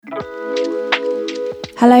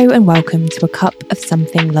Hello and welcome to A Cup of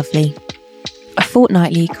Something Lovely, a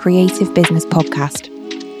fortnightly creative business podcast.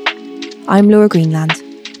 I'm Laura Greenland,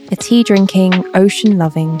 a tea-drinking,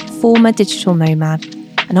 ocean-loving, former digital nomad,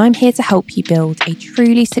 and I'm here to help you build a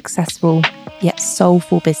truly successful yet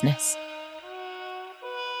soulful business.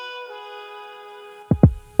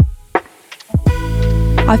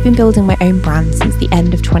 I've been building my own brand since the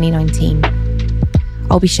end of 2019.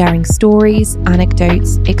 I'll be sharing stories,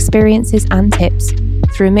 anecdotes, experiences and tips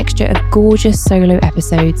through a mixture of gorgeous solo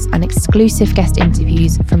episodes and exclusive guest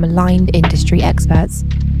interviews from aligned industry experts.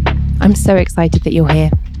 I'm so excited that you're here.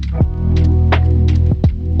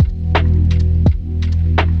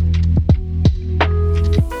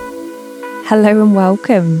 Hello and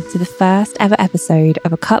welcome to the first ever episode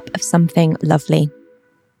of A Cup of Something Lovely.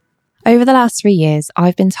 Over the last 3 years,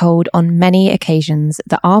 I've been told on many occasions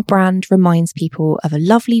that our brand reminds people of a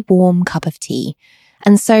lovely warm cup of tea.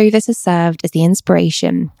 And so this has served as the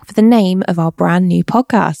inspiration for the name of our brand new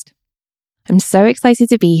podcast. I'm so excited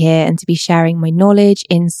to be here and to be sharing my knowledge,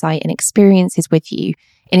 insight, and experiences with you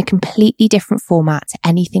in a completely different format to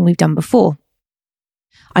anything we've done before.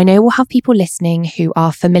 I know we'll have people listening who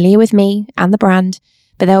are familiar with me and the brand,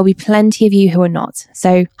 but there will be plenty of you who are not.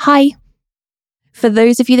 So, hi! For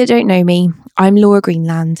those of you that don't know me, I'm Laura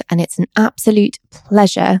Greenland, and it's an absolute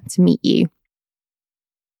pleasure to meet you.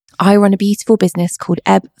 I run a beautiful business called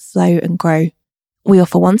Ebb, Flow and Grow. We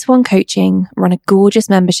offer one-to-one coaching, run a gorgeous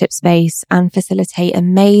membership space, and facilitate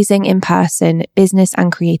amazing in-person business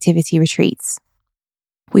and creativity retreats.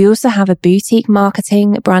 We also have a boutique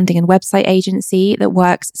marketing, branding and website agency that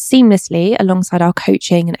works seamlessly alongside our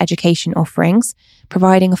coaching and education offerings,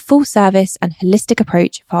 providing a full service and holistic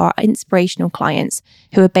approach for our inspirational clients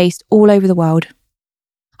who are based all over the world.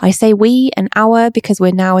 I say we and our because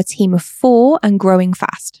we're now a team of 4 and growing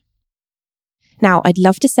fast. Now, I'd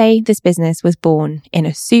love to say this business was born in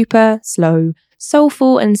a super slow,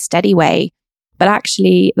 soulful and steady way, but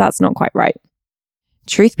actually that's not quite right.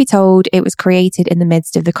 Truth be told, it was created in the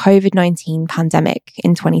midst of the COVID-19 pandemic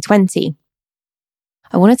in 2020.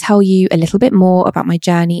 I want to tell you a little bit more about my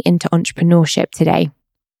journey into entrepreneurship today.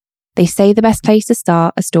 They say the best place to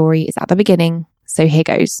start a story is at the beginning, so here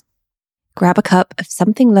goes. Grab a cup of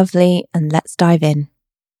something lovely and let's dive in.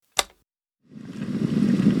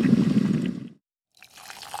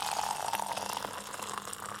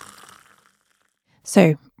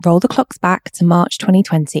 So, roll the clocks back to March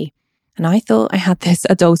 2020. And I thought I had this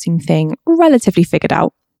adulting thing relatively figured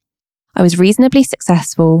out. I was reasonably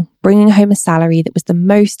successful, bringing home a salary that was the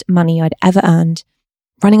most money I'd ever earned,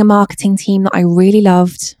 running a marketing team that I really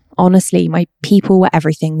loved. Honestly, my people were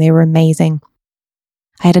everything. They were amazing.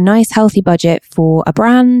 I had a nice, healthy budget for a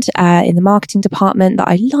brand in the marketing department that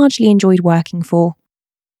I largely enjoyed working for.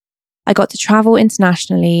 I got to travel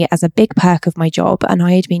internationally as a big perk of my job, and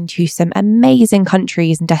I had been to some amazing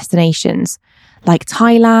countries and destinations like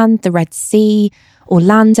Thailand, the Red Sea,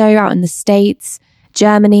 Orlando out in the States,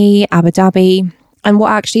 Germany, Abu Dhabi, and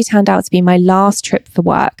what actually turned out to be my last trip for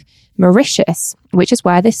work, Mauritius, which is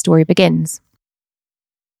where this story begins.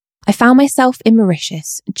 I found myself in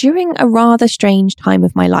Mauritius during a rather strange time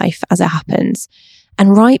of my life, as it happens,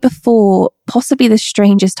 and right before possibly the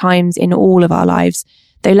strangest times in all of our lives,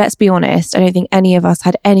 though let's be honest, I don't think any of us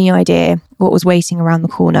had any idea what was waiting around the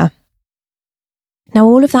corner. Now,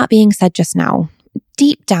 all of that being said just now,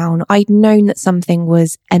 deep down, I'd known that something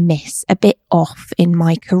was amiss, a bit off in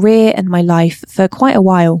my career and my life for quite a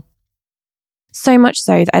while. So much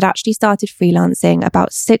so that I'd actually started freelancing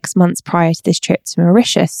about 6 months prior to this trip to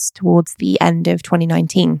Mauritius towards the end of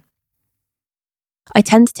 2019. I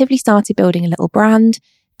tentatively started building a little brand,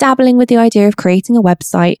 dabbling with the idea of creating a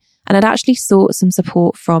website, and I'd actually sought some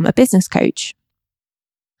support from a business coach.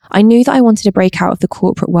 I knew that I wanted to break out of the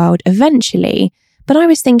corporate world eventually, but I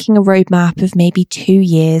was thinking a roadmap of maybe 2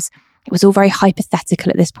 years. It was all very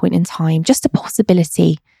hypothetical at this point in time, just a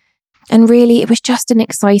possibility. And really, it was just an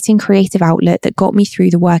exciting creative outlet that got me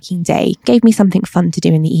through the working day, gave me something fun to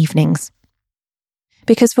do in the evenings.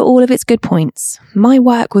 Because for all of its good points, my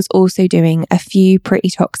work was also doing a few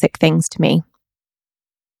pretty toxic things to me.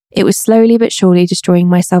 It was slowly but surely destroying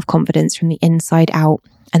my self-confidence from the inside out,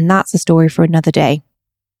 and that's a story for another day.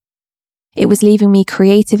 It was leaving me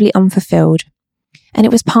creatively unfulfilled, and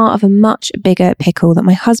it was part of a much bigger pickle that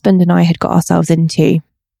my husband and I had got ourselves into.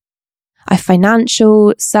 A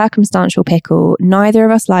financial, circumstantial pickle neither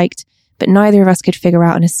of us liked, but neither of us could figure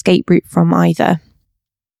out an escape route from either.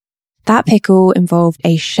 That pickle involved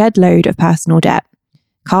a shed load of personal debt,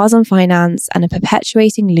 cars on finance, and a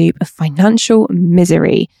perpetuating loop of financial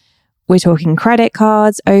misery. We're talking credit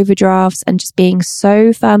cards, overdrafts, and just being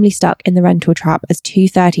so firmly stuck in the rental trap as two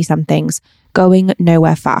 30-somethings going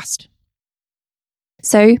nowhere fast.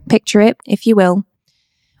 So picture it, if you will.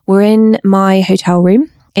 We're in my hotel room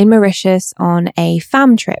in Mauritius on a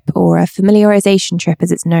FAM trip, or a familiarization trip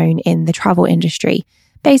as it's known in the travel industry.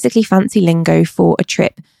 Basically fancy lingo for a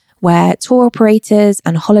trip where tour operators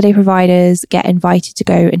and holiday providers get invited to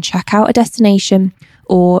go and check out a destination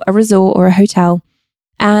or a resort or a hotel.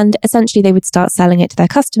 And essentially they would start selling it to their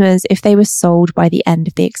customers if they were sold by the end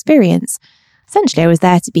of the experience. Essentially, I was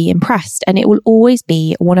there to be impressed, and it will always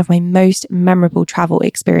be one of my most memorable travel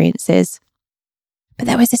experiences. But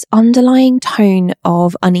there was this underlying tone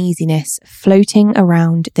of uneasiness floating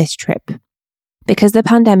around this trip, because the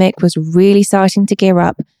pandemic was really starting to gear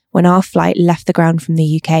up when our flight left the ground from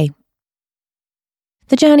the UK.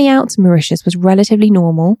 The journey out to Mauritius was relatively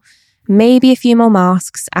normal, maybe a few more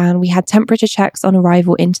masks, and we had temperature checks on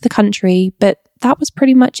arrival into the country, but that was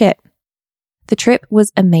pretty much it. The trip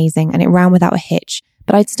was amazing and it ran without a hitch,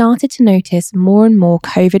 but I'd started to notice more and more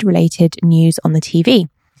COVID-related news on the TV.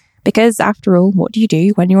 Because after all, what do you do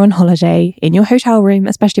when you're on holiday in your hotel room,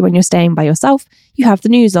 especially when you're staying by yourself? You have the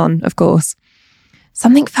news on, of course.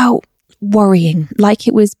 Something felt worrying, like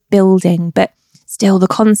it was building, but still the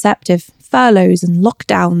concept of furloughs and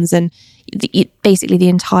lockdowns and basically the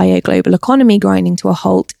entire global economy grinding to a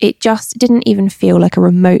halt, it just didn't even feel like a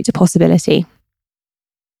remote possibility.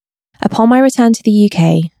 Upon my return to the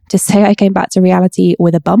UK, to say I came back to reality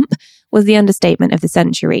with a bump was the understatement of the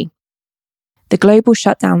century. The global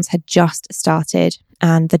shutdowns had just started,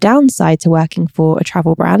 and the downside to working for a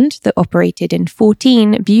travel brand that operated in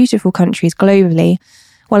 14 beautiful countries globally,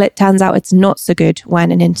 well, it turns out it's not so good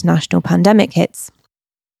when an international pandemic hits.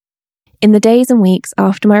 In the days and weeks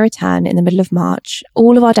after my return in the middle of March,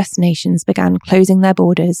 all of our destinations began closing their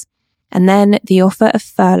borders, and then the offer of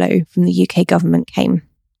furlough from the UK government came.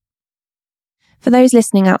 For those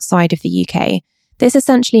listening outside of the UK, this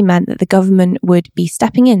essentially meant that the government would be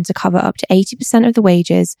stepping in to cover up to 80% of the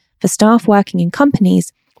wages for staff working in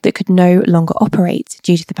companies that could no longer operate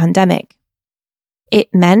due to the pandemic.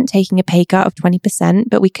 It meant taking a pay cut of 20%,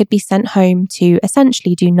 but we could be sent home to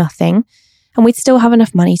essentially do nothing, and we'd still have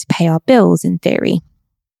enough money to pay our bills in theory.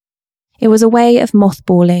 It was a way of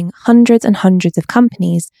mothballing hundreds and hundreds of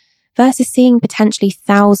companies versus seeing potentially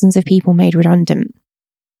thousands of people made redundant.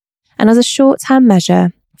 And as a short-term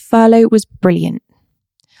measure, furlough was brilliant.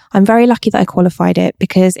 I'm very lucky that I qualified it,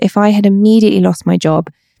 because if I had immediately lost my job,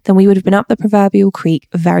 then we would have been up the proverbial creek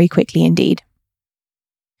very quickly indeed.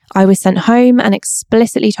 I was sent home and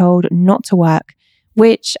explicitly told not to work,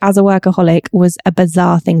 which as a workaholic was a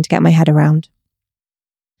bizarre thing to get my head around.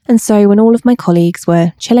 And so when all of my colleagues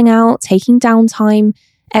were chilling out, taking downtime,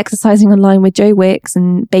 exercising online with Joe Wicks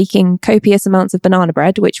and baking copious amounts of banana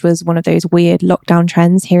bread, which was one of those weird lockdown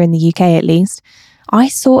trends here in the UK at least, I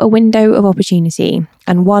saw a window of opportunity,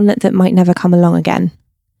 and one that might never come along again.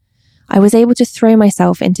 I was able to throw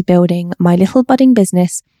myself into building my little budding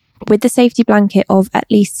business with the safety blanket of at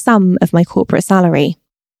least some of my corporate salary.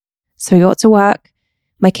 So I got to work,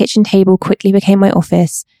 my kitchen table quickly became my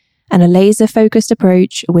office, and a laser-focused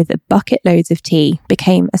approach with bucket loads of tea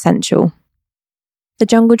became essential. The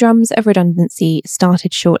jungle drums of redundancy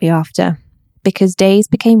started shortly after, because days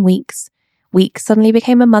became weeks, weeks suddenly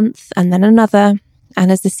became a month and then another, and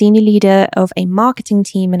as the senior leader of a marketing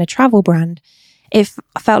team in a travel brand, it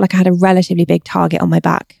felt like I had a relatively big target on my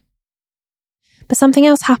back. But something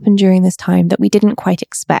else happened during this time that we didn't quite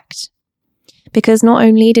expect. Because not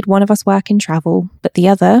only did one of us work in travel, but the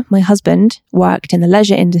other, my husband, worked in the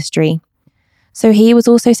leisure industry. So he was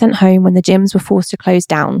also sent home when the gyms were forced to close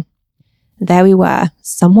down. There we were,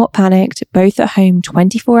 somewhat panicked, both at home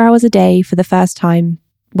 24 hours a day for the first time,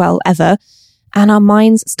 well, ever, and our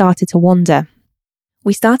minds started to wander.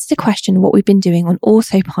 We started to question what we'd been doing on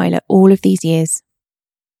autopilot all of these years.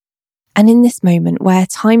 And in this moment where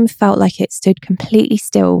time felt like it stood completely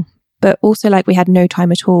still, but also like we had no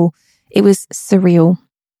time at all, it was surreal.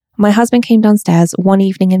 My husband came downstairs one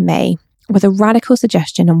evening in May with a radical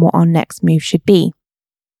suggestion on what our next move should be.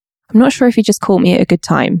 I'm not sure if he just caught me at a good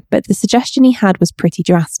time, but the suggestion he had was pretty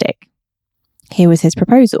drastic. Here was his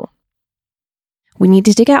proposal. We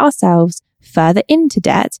needed to get ourselves further into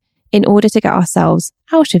debt in order to get ourselves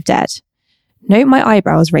out of debt. Note my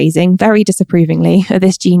eyebrows raising very disapprovingly at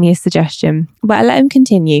this genius suggestion, but I let him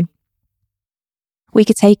continue. We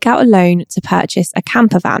could take out a loan to purchase a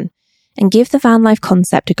camper van and give the van life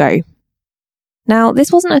concept a go. Now,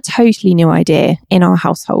 this wasn't a totally new idea in our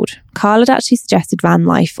household. Carl had actually suggested van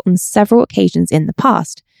life on several occasions in the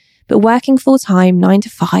past, but working full-time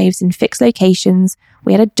 9-to-5s in fixed locations,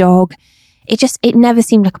 we had a dog, it never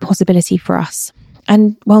seemed like a possibility for us.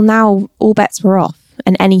 And well, now all bets were off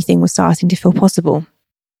and anything was starting to feel possible.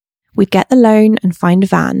 We'd get the loan and find a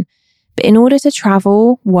van. But in order to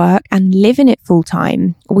travel, work, and live in it full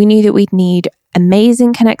time, we knew that we'd need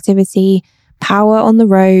amazing connectivity, power on the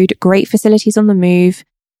road, great facilities on the move.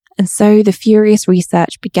 And so the furious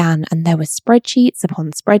research began, and there were spreadsheets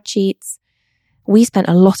upon spreadsheets. We spent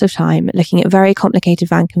a lot of time looking at very complicated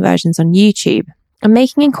van conversions on YouTube and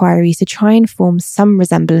making inquiries to try and form some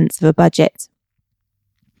resemblance of a budget.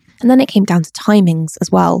 And then it came down to timings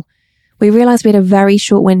as well. We realised we had a very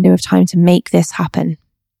short window of time to make this happen.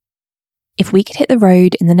 If we could hit the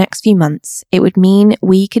road in the next few months, it would mean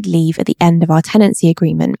we could leave at the end of our tenancy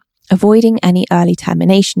agreement, avoiding any early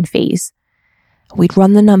termination fees. We'd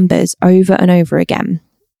run the numbers over and over again.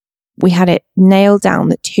 We had it nailed down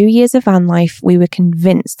that 2 years of van life, we were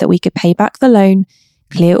convinced that we could pay back the loan,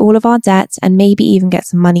 clear all of our debt, and maybe even get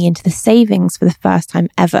some money into the savings for the first time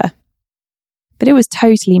ever. But it was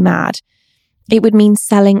totally mad. It would mean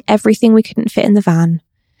selling everything we couldn't fit in the van,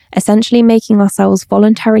 essentially making ourselves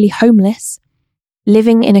voluntarily homeless,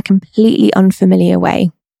 living in a completely unfamiliar way.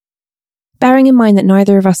 Bearing in mind that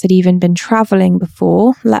neither of us had even been travelling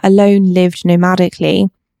before, let alone lived nomadically.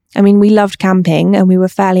 I mean, we loved camping and we were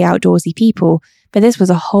fairly outdoorsy people, but this was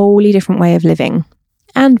a wholly different way of living.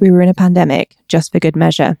 And we were in a pandemic, just for good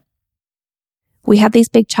measure. We had these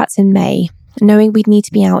big chats in May, knowing we'd need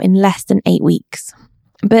to be out in less than 8 weeks.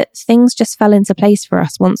 But things just fell into place for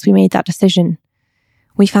us once we made that decision.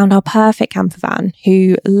 We found our perfect camper van,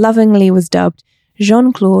 who lovingly was dubbed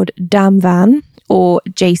Jean-Claude Dam Van, or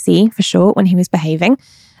JC for short when he was behaving,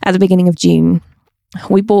 at the beginning of June.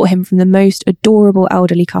 We bought him from the most adorable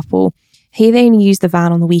elderly couple. He only used the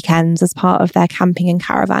van on the weekends as part of their camping and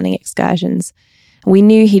caravanning excursions. We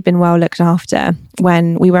knew he'd been well looked after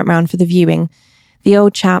when we went round for the viewing. The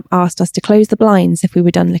old chap asked us to close the blinds if we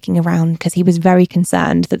were done looking around because he was very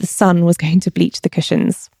concerned that the sun was going to bleach the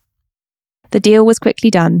cushions. The deal was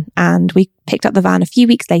quickly done, and we picked up the van a few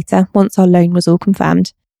weeks later once our loan was all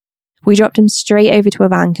confirmed. We dropped him straight over to a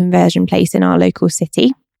van conversion place in our local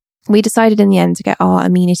city. We decided in the end to get our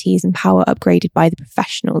amenities and power upgraded by the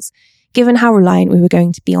professionals, given how reliant we were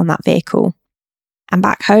going to be on that vehicle. And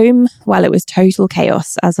back home, well, it was total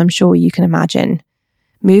chaos, as I'm sure you can imagine.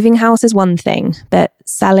 Moving house is one thing, but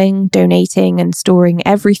selling, donating, and storing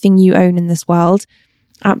everything you own in this world,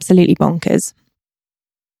 absolutely bonkers.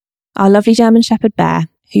 Our lovely German Shepherd Bear,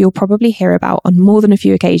 who you'll probably hear about on more than a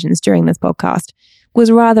few occasions during this podcast, was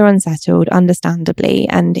rather unsettled, understandably,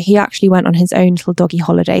 and he actually went on his own little doggy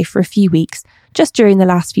holiday for a few weeks, just during the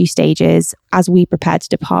last few stages, as we prepared to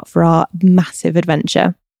depart for our massive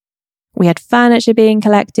adventure. We had furniture being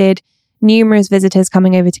collected, numerous visitors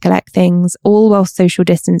coming over to collect things, all while social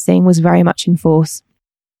distancing was very much in force.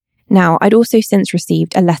 Now, I'd also since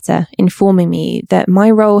received a letter informing me that my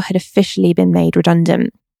role had officially been made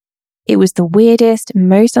redundant. It was the weirdest,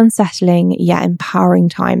 most unsettling, yet empowering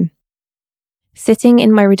time. Sitting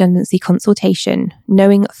in my redundancy consultation,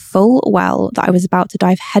 knowing full well that I was about to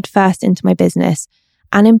dive headfirst into my business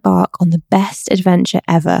and embark on the best adventure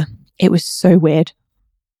ever, it was so weird.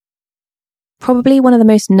 Probably one of the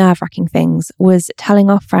most nerve-wracking things was telling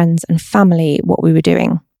our friends and family what we were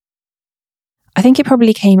doing. I think it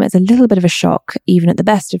probably came as a little bit of a shock, even at the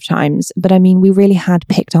best of times, but I mean, we really had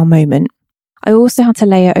picked our moment. I also had to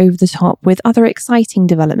layer over the top with other exciting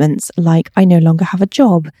developments, like I no longer have a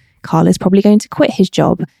job, Carl is probably going to quit his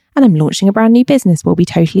job, and I'm launching a brand new business, we'll be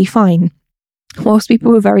totally fine. Whilst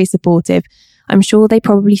people were very supportive, I'm sure they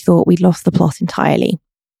probably thought we'd lost the plot entirely.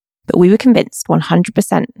 But we were convinced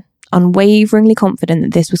 100%, unwaveringly confident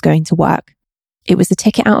that this was going to work. It was the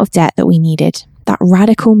ticket out of debt that we needed, that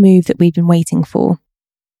radical move that we'd been waiting for.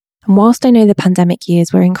 And whilst I know the pandemic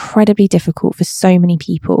years were incredibly difficult for so many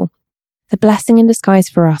people, the blessing in disguise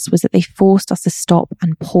for us was that they forced us to stop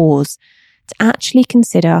and pause, to actually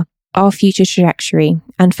consider our future trajectory,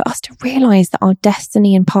 and for us to realise that our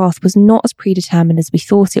destiny and path was not as predetermined as we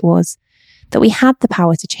thought it was, that we had the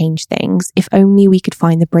power to change things if only we could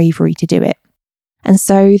find the bravery to do it. And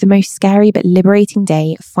so the most scary but liberating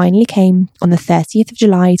day finally came on the 30th of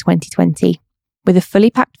July 2020. With a fully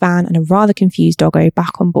packed van and a rather confused doggo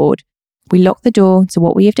back on board, we locked the door to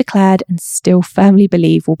what we have declared and still firmly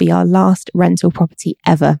believe will be our last rental property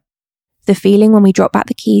ever. The feeling when we dropped back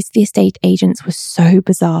the keys to the estate agents was so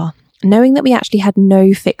bizarre, knowing that we actually had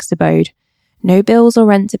no fixed abode, no bills or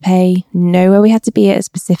rent to pay, nowhere we had to be at a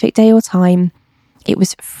specific day or time. It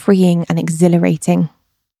was freeing and exhilarating.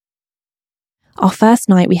 Our first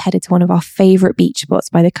night, we headed to one of our favourite beach spots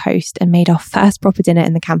by the coast and made our first proper dinner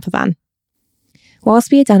in the camper van.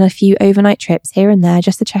 Whilst we had done a few overnight trips here and there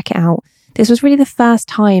just to check it out, this was really the first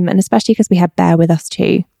time, and especially because we had Bear with us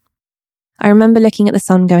too. I remember looking at the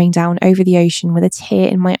sun going down over the ocean with a tear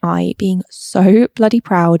in my eye, being so bloody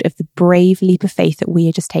proud of the brave leap of faith that we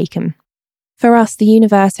had just taken. For us, the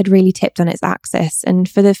universe had really tipped on its axis, and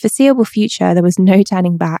for the foreseeable future, there was no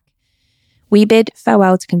turning back. We bid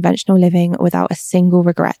farewell to conventional living without a single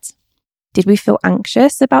regret. Did we feel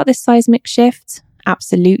anxious about this seismic shift?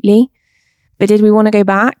 Absolutely. But did we want to go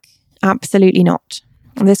back? Absolutely not.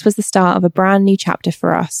 This was the start of a brand new chapter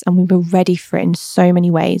for us, and we were ready for it in so many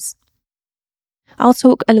ways. I'll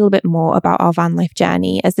talk a little bit more about our van life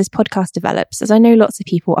journey as this podcast develops, as I know lots of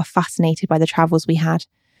people are fascinated by the travels we had.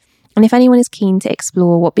 And if anyone is keen to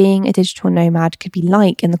explore what being a digital nomad could be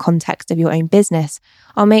like in the context of your own business,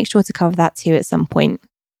 I'll make sure to cover that too at some point.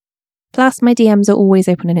 Plus, my DMs are always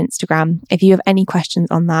open on Instagram. If you have any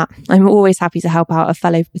questions on that, I'm always happy to help out a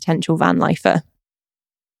fellow potential van lifer.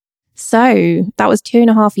 So, that was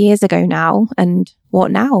 2.5 years ago now, and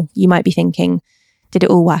what now, you might be thinking? Did it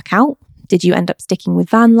all work out? Did you end up sticking with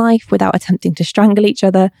van life without attempting to strangle each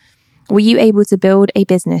other? Were you able to build a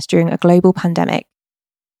business during a global pandemic?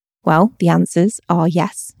 Well, the answers are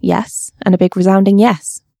yes, and a big resounding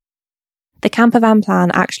yes. The camper van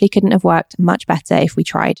plan actually couldn't have worked much better if we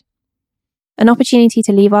tried. An opportunity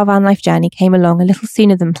to leave our van life journey came along a little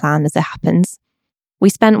sooner than planned, as it happens. We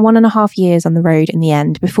spent 1.5 years on the road in the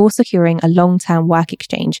end before securing a long-term work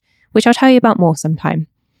exchange, which I'll tell you about more sometime.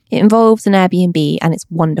 It involves an Airbnb and it's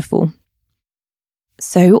wonderful.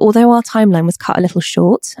 So, although our timeline was cut a little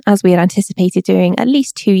short, as we had anticipated doing at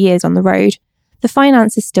least 2 years on the road, the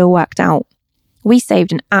finances still worked out. We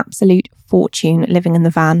saved an absolute fortune living in the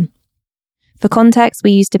van. For context,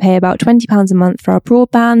 we used to pay about £20 a month for our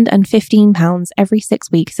broadband and £15 every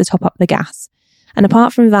 6 weeks to top up the gas. And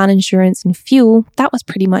apart from van insurance and fuel, that was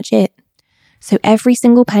pretty much it. So every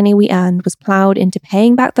single penny we earned was ploughed into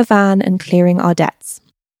paying back the van and clearing our debts.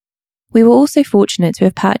 We were also fortunate to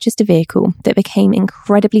have purchased a vehicle that became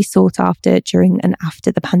incredibly sought after during and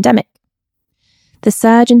after the pandemic. The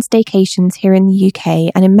surge in staycations here in the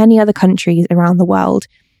UK and in many other countries around the world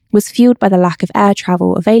was fueled by the lack of air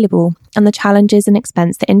travel available and the challenges and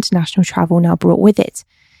expense that international travel now brought with it.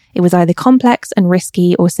 It was either complex and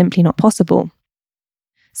risky or simply not possible.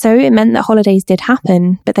 So it meant that holidays did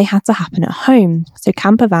happen, but they had to happen at home, so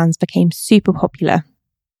camper vans became super popular.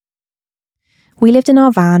 We lived in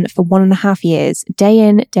our van for 1.5 years, day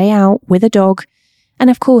in, day out, with a dog. And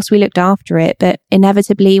of course, we looked after it, but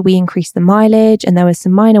inevitably we increased the mileage and there was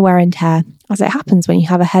some minor wear and tear, as it happens when you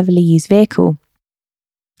have a heavily used vehicle.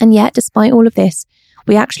 And yet, despite all of this,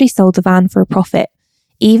 we actually sold the van for a profit,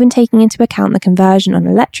 even taking into account the conversion on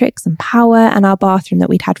electrics and power and our bathroom that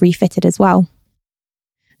we'd had refitted as well.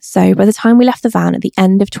 So by the time we left the van at the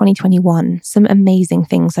end of 2021, some amazing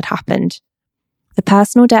things had happened. The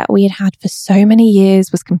personal debt we had had for so many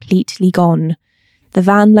years was completely gone. The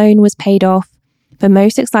van loan was paid off, but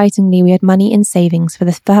most excitingly, we had money in savings for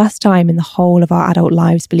the first time in the whole of our adult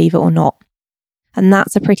lives, believe it or not. And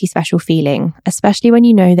that's a pretty special feeling, especially when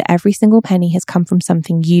you know that every single penny has come from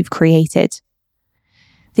something you've created.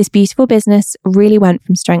 This beautiful business really went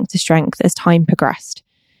from strength to strength as time progressed.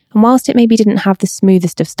 And whilst it maybe didn't have the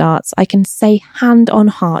smoothest of starts, I can say hand on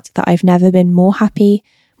heart that I've never been more happy,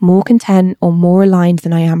 more content, or more aligned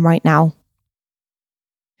than I am right now.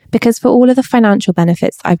 Because for all of the financial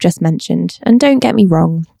benefits I've just mentioned, and don't get me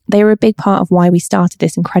wrong, they were a big part of why we started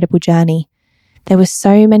this incredible journey, there were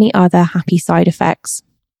so many other happy side effects.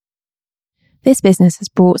 This business has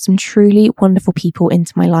brought some truly wonderful people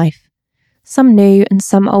into my life, some new and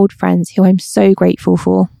some old friends who I'm so grateful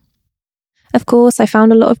for. Of course, I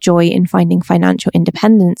found a lot of joy in finding financial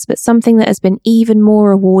independence, but something that has been even more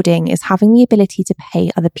rewarding is having the ability to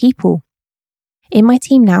pay other people. In my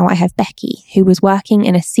team now, I have Becky, who was working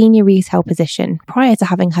in a senior retail position prior to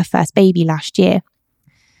having her first baby last year.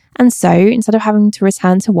 And so, instead of having to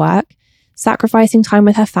return to work, sacrificing time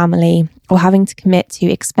with her family, or having to commit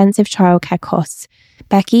to expensive childcare costs,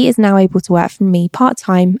 Becky is now able to work from me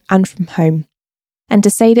part-time and from home. And to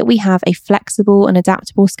say that we have a flexible and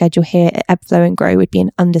adaptable schedule here at Ebflow and Grow would be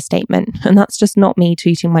an understatement, and that's just not me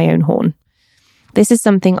tooting my own horn. This is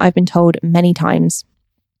something I've been told many times.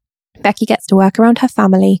 Becky gets to work around her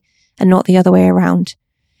family and not the other way around.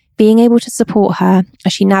 Being able to support her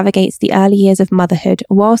as she navigates the early years of motherhood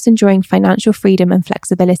whilst enjoying financial freedom and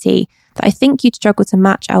flexibility that I think you'd struggle to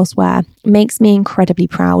match elsewhere makes me incredibly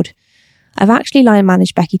proud. I've actually line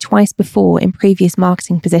managed Becky twice before in previous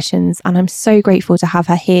marketing positions, and I'm so grateful to have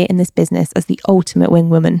her here in this business as the ultimate wing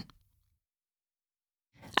woman.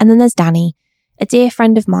 And then there's Danny, a dear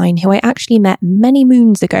friend of mine who I actually met many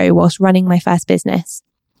moons ago whilst running my first business.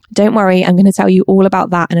 Don't worry, I'm going to tell you all about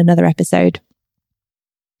that in another episode.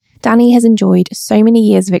 Danny has enjoyed so many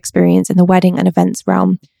years of experience in the wedding and events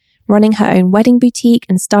realm, running her own wedding boutique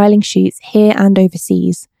and styling shoots here and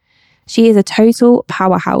overseas. She is a total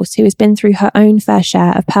powerhouse who has been through her own fair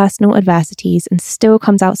share of personal adversities and still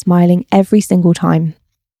comes out smiling every single time.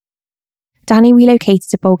 Danny relocated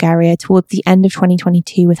to Bulgaria towards the end of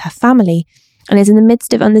 2022 with her family and is in the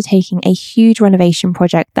midst of undertaking a huge renovation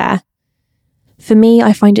project there. For me,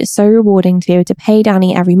 I find it so rewarding to be able to pay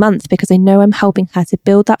Danny every month because I know I'm helping her to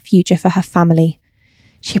build that future for her family.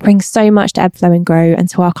 She brings so much to Ebbflow and Grow and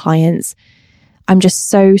to our clients. I'm just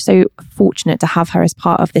so fortunate to have her as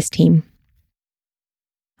part of this team.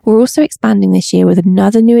 We're also expanding this year with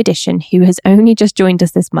another new addition who has only just joined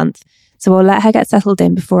us this month, so I'll let her get settled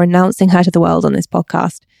in before announcing her to the world on this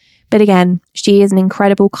podcast. But again, she is an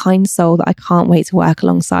incredible, kind soul that I can't wait to work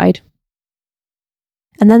alongside.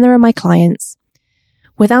 And then there are my clients.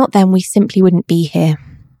 Without them, we simply wouldn't be here.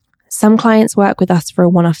 Some clients work with us for a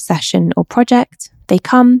one-off session or project. They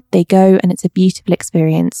come, they go, and it's a beautiful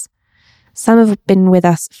experience. Some have been with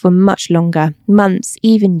us for much longer, months,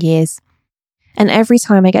 even years. And every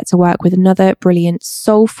time I get to work with another brilliant,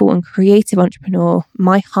 soulful and creative entrepreneur,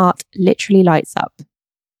 my heart literally lights up.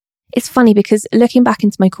 It's funny because looking back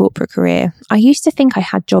into my corporate career, I used to think I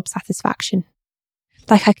had job satisfaction.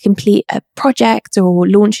 Like I could complete a project or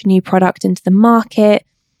launch a new product into the market.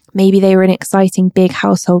 Maybe they were an exciting big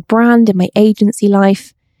household brand in my agency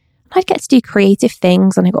life. I'd get to do creative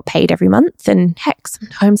things and I got paid every month. And heck,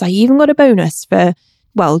 sometimes I even got a bonus for,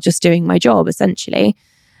 just doing my job essentially.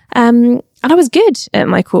 And I was good at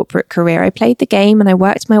my corporate career. I played the game and I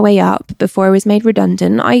worked my way up before I was made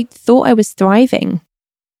redundant. I thought I was thriving.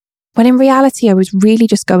 When in reality, I was really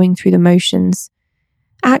just going through the motions.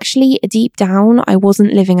 Actually, deep down, I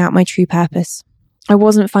wasn't living out my true purpose. I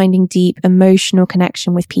wasn't finding deep emotional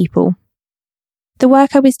connection with people. The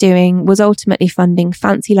work I was doing was ultimately funding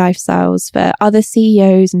fancy lifestyles for other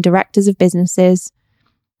CEOs and directors of businesses.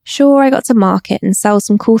 Sure, I got to market and sell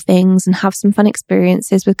some cool things and have some fun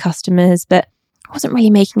experiences with customers, but I wasn't really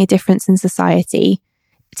making a difference in society,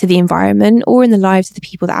 to the environment, or in the lives of the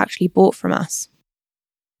people that actually bought from us.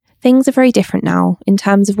 Things are very different now in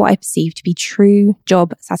terms of what I perceive to be true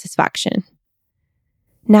job satisfaction.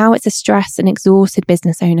 Now it's a stressed and exhausted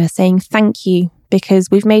business owner saying thank you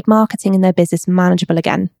because we've made marketing in their business manageable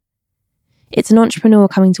again. It's an entrepreneur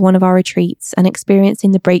coming to one of our retreats and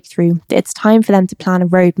experiencing the breakthrough that it's time for them to plan a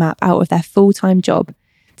roadmap out of their full-time job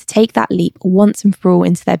to take that leap once and for all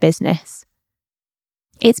into their business.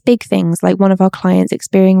 It's big things like one of our clients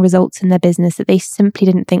experiencing results in their business that they simply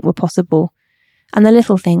didn't think were possible. And the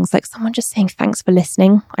little things like someone just saying, thanks for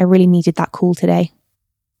listening. I really needed that call today.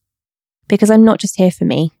 Because I'm not just here for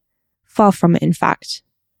me. Far from it, in fact.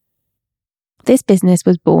 This business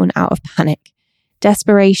was born out of panic,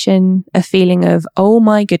 desperation, a feeling of, oh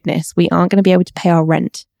my goodness, we aren't going to be able to pay our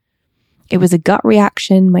rent. It was a gut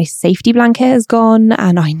reaction, my safety blanket has gone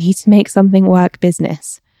and I need to make something work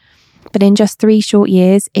business. But in just 3 short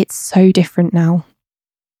years, it's so different now.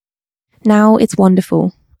 Now it's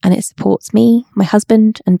wonderful. And it supports me, my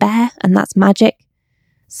husband and Bear, and that's magic.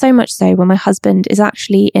 So much so when my husband is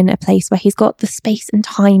actually in a place where he's got the space and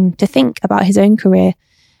time to think about his own career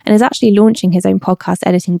and is actually launching his own podcast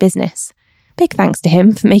editing business. Big thanks to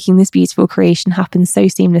him for making this beautiful creation happen so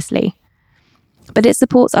seamlessly. But it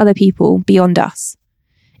supports other people beyond us.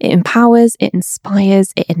 It empowers, it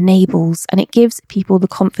inspires, it enables, and it gives people the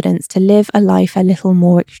confidence to live a life a little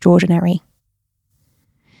more extraordinary.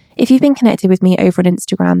 If you've been connected with me over on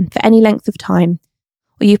Instagram for any length of time,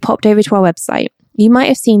 or you've popped over to our website, you might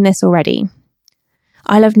have seen this already.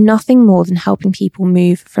 I love nothing more than helping people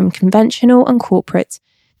move from conventional and corporate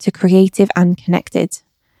to creative and connected.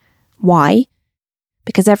 Why?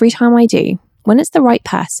 Because every time I do, when it's the right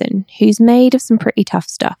person who's made of some pretty tough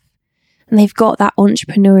stuff, and they've got that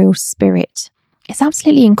entrepreneurial spirit, it's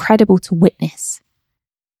absolutely incredible to witness.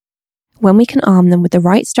 When we can arm them with the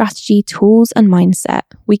right strategy, tools, and mindset,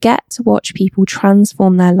 we get to watch people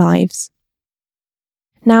transform their lives.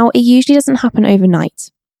 Now, it usually doesn't happen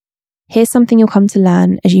overnight. Here's something you'll come to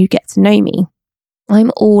learn as you get to know me.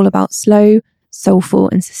 I'm all about slow, soulful,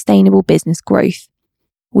 and sustainable business growth.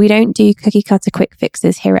 We don't do cookie-cutter quick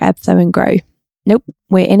fixes here at Ebbflow and Grow. Nope,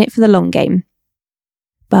 we're in it for the long game.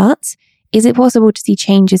 But is it possible to see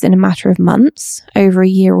changes in a matter of months, over a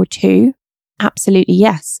year or 2? Absolutely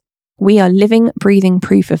yes. We are living, breathing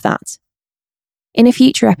proof of that. In a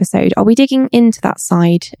future episode, I'll be digging into that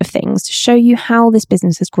side of things to show you how this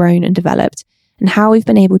business has grown and developed and how we've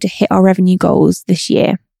been able to hit our revenue goals this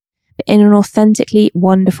year, but in an authentically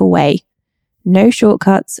wonderful way. No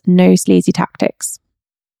shortcuts, no sleazy tactics.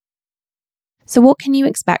 So what can you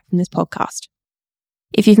expect from this podcast?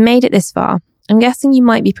 If you've made it this far, I'm guessing you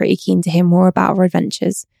might be pretty keen to hear more about our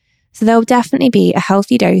adventures. So there'll definitely be a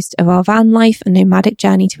healthy dose of our van life and nomadic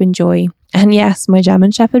journey to enjoy. And yes, my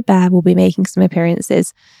German Shepherd Bear will be making some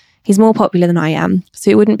appearances. He's more popular than I am,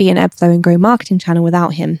 so it wouldn't be an Ebb, Flow and Grow marketing channel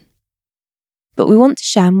without him. But we want to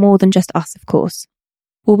share more than just us, of course.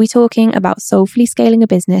 We'll be talking about soulfully scaling a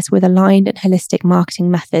business with aligned and holistic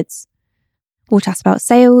marketing methods. We'll chat about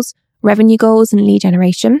sales, revenue goals and lead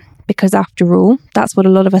generation, because after all, that's what a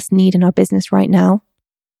lot of us need in our business right now.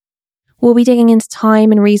 We'll be digging into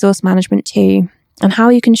time and resource management too, and how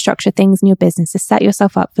you can structure things in your business to set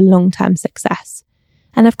yourself up for long-term success.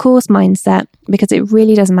 And of course, mindset, because it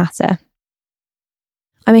really does matter.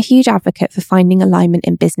 I'm a huge advocate for finding alignment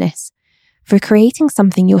in business, for creating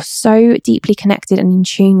something you're so deeply connected and in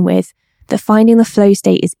tune with that finding the flow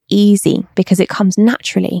state is easy because it comes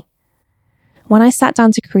naturally. When I sat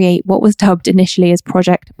down to create what was dubbed initially as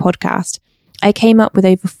Project Podcast, I came up with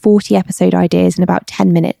over 40 episode ideas in about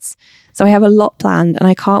 10 minutes. So I have a lot planned and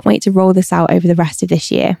I can't wait to roll this out over the rest of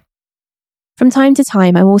this year. From time to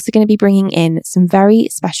time, I'm also going to be bringing in some very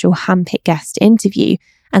special handpicked guests to interview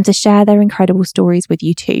and to share their incredible stories with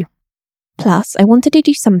you too. Plus, I wanted to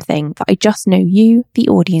do something that I just know you, the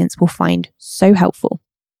audience, will find so helpful.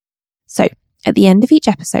 So, at the end of each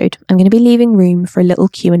episode, I'm going to be leaving room for a little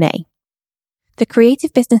Q&A. The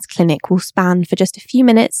Creative Business Clinic will span for just a few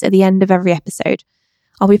minutes at the end of every episode.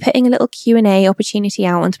 I'll be putting a little Q&A opportunity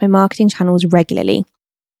out onto my marketing channels regularly.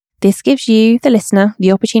 This gives you, the listener,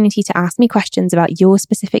 the opportunity to ask me questions about your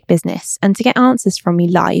specific business and to get answers from me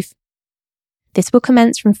live. This will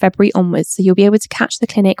commence from February onwards, so you'll be able to catch the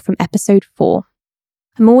clinic from episode 4.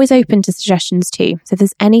 I'm always open to suggestions too, so if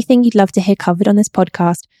there's anything you'd love to hear covered on this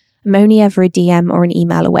podcast, I'm only ever a DM or an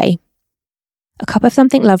email away. A Cup of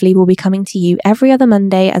Something Lovely will be coming to you every other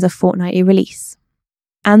Monday as a fortnightly release.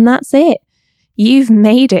 And that's it. You've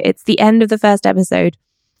made it. It's the end of the first episode.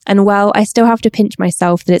 And well, I still have to pinch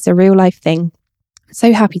myself that it's a real life thing. I'm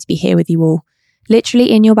so happy to be here with you all, literally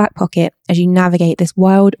in your back pocket as you navigate this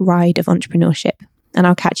wild ride of entrepreneurship. And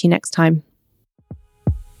I'll catch you next time.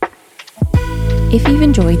 If you've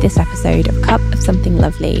enjoyed this episode of Cup of Something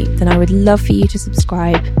Lovely, then I would love for you to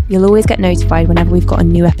subscribe. You'll always get notified whenever we've got a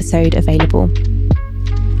new episode available.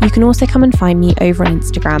 You can also come and find me over on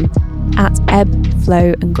Instagram at Ebb,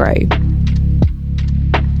 Flow and Grow.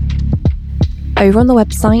 Over on the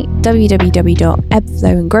website,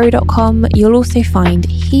 www.ebbflowandgrow.com, you'll also find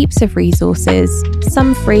heaps of resources,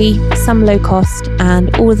 some free, some low cost,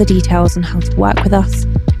 and all of the details on how to work with us,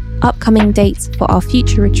 upcoming dates for our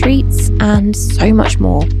future retreats, and so much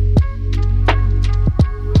more.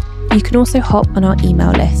 You can also hop on our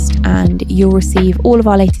email list and you'll receive all of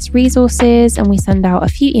our latest resources, and we send out a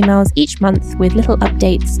few emails each month with little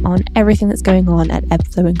updates on everything that's going on at Ebb,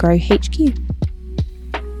 Flow and Grow HQ.